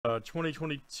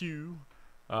2022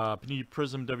 Panini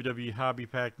Prizm WWE Hobby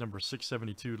Pack number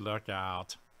 672. Luck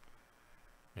out.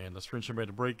 And the screenshot made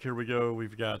a break. Here we go.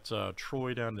 We've got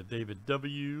Troy down to David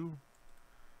W.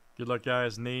 Good luck,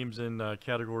 guys. Names in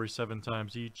category 7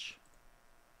 times each.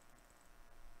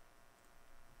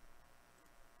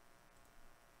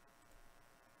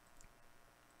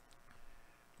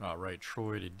 All right,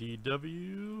 Troy to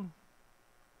DW.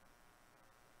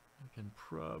 I can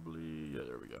probably, yeah,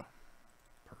 there we go.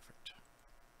 Perfect.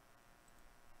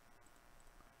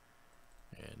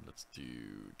 And let's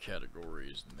do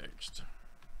categories next.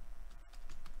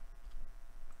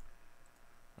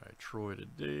 All right, Troy to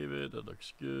David, that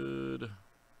looks good.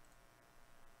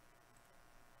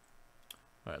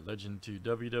 All right, Legend to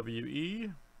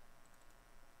WWE.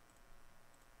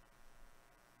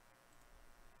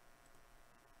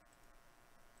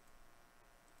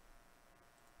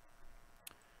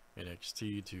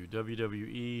 NXT to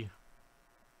WWE.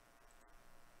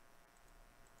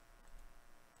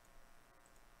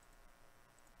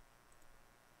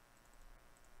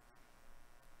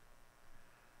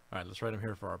 All right, let's write them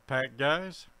here for our pack,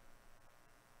 guys.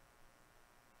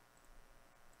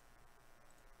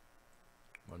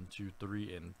 One, two,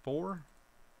 3, and 4.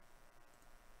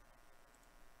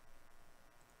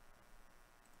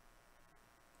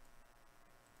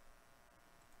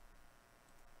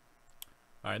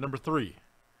 All right, number 3.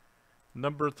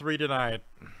 Number 3 tonight.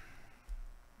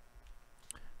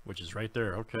 Which is right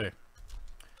there, okay.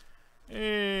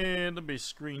 And let me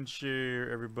screen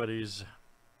share everybody's.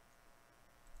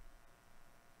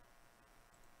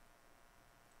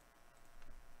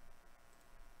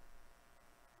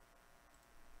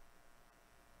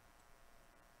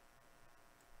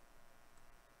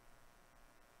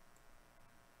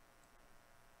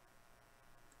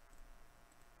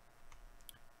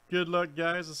 Good luck,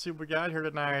 guys. Let's see what we got here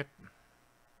tonight.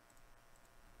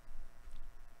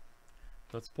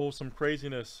 Let's pull some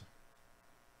craziness.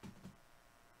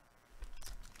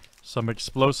 Some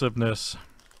explosiveness.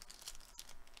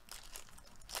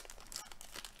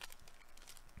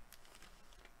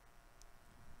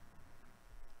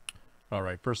 All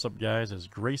right, first up, guys, is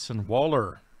Grayson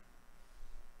Waller.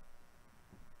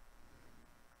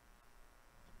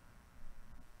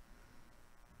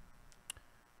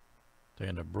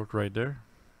 Dana Brooke right there.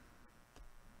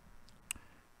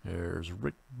 There's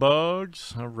Rick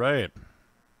Buggs. All right.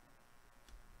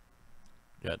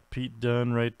 Got Pete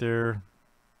Dunne right there.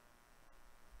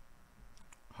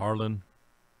 Harlan.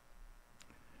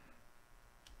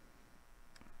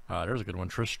 Ah, there's a good one.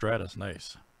 Trish Stratus.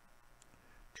 Nice.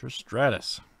 Trish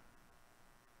Stratus.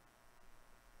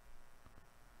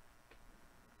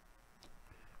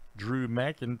 Drew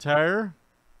McIntyre.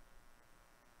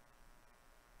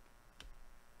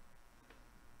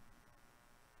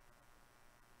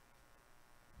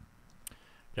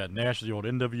 Got Nash with the old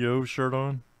NWO shirt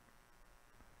on.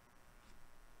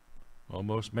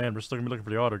 Almost. Man, we're still going to be looking for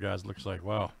the auto, guys, looks like.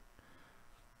 Wow.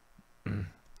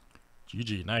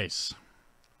 GG, nice.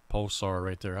 Pulsar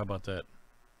right there. How about that?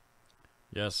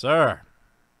 Yes, sir.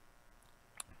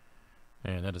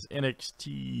 And that is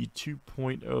NXT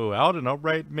 2.0. Out and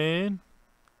upright, man.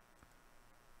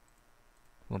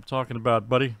 What I'm talking about,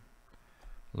 buddy.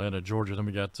 Atlanta, Georgia. Then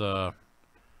we got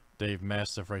Dave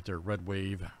Mastiff right there. Red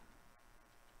Wave.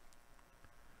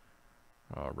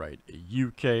 All right,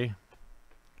 UK.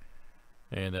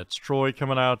 And that's Troy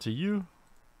coming out to you.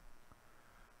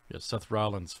 Got Seth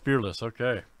Rollins, Fearless.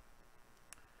 Okay.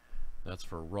 That's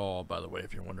for Raw, by the way,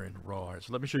 if you're wondering. Raw. All right,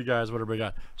 so let me show you guys what everybody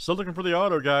got. Still looking for the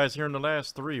auto, guys, here in the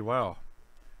last 3. Wow.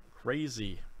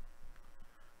 Crazy.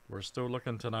 We're still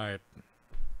looking tonight.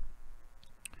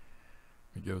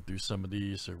 Let me go through some of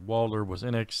these. So Waller was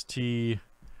NXT.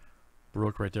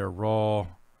 Brooke right there, Raw.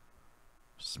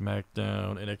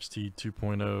 SmackDown, NXT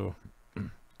 2.0,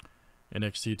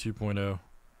 NXT 2.0,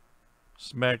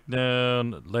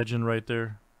 SmackDown, Legend right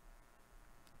there,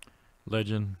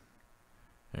 Legend,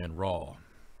 and Raw.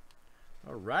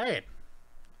 All right,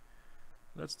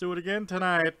 let's do it again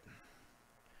tonight.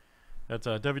 That's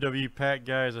a WWE pack,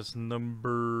 guys. That's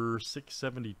number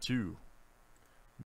 672.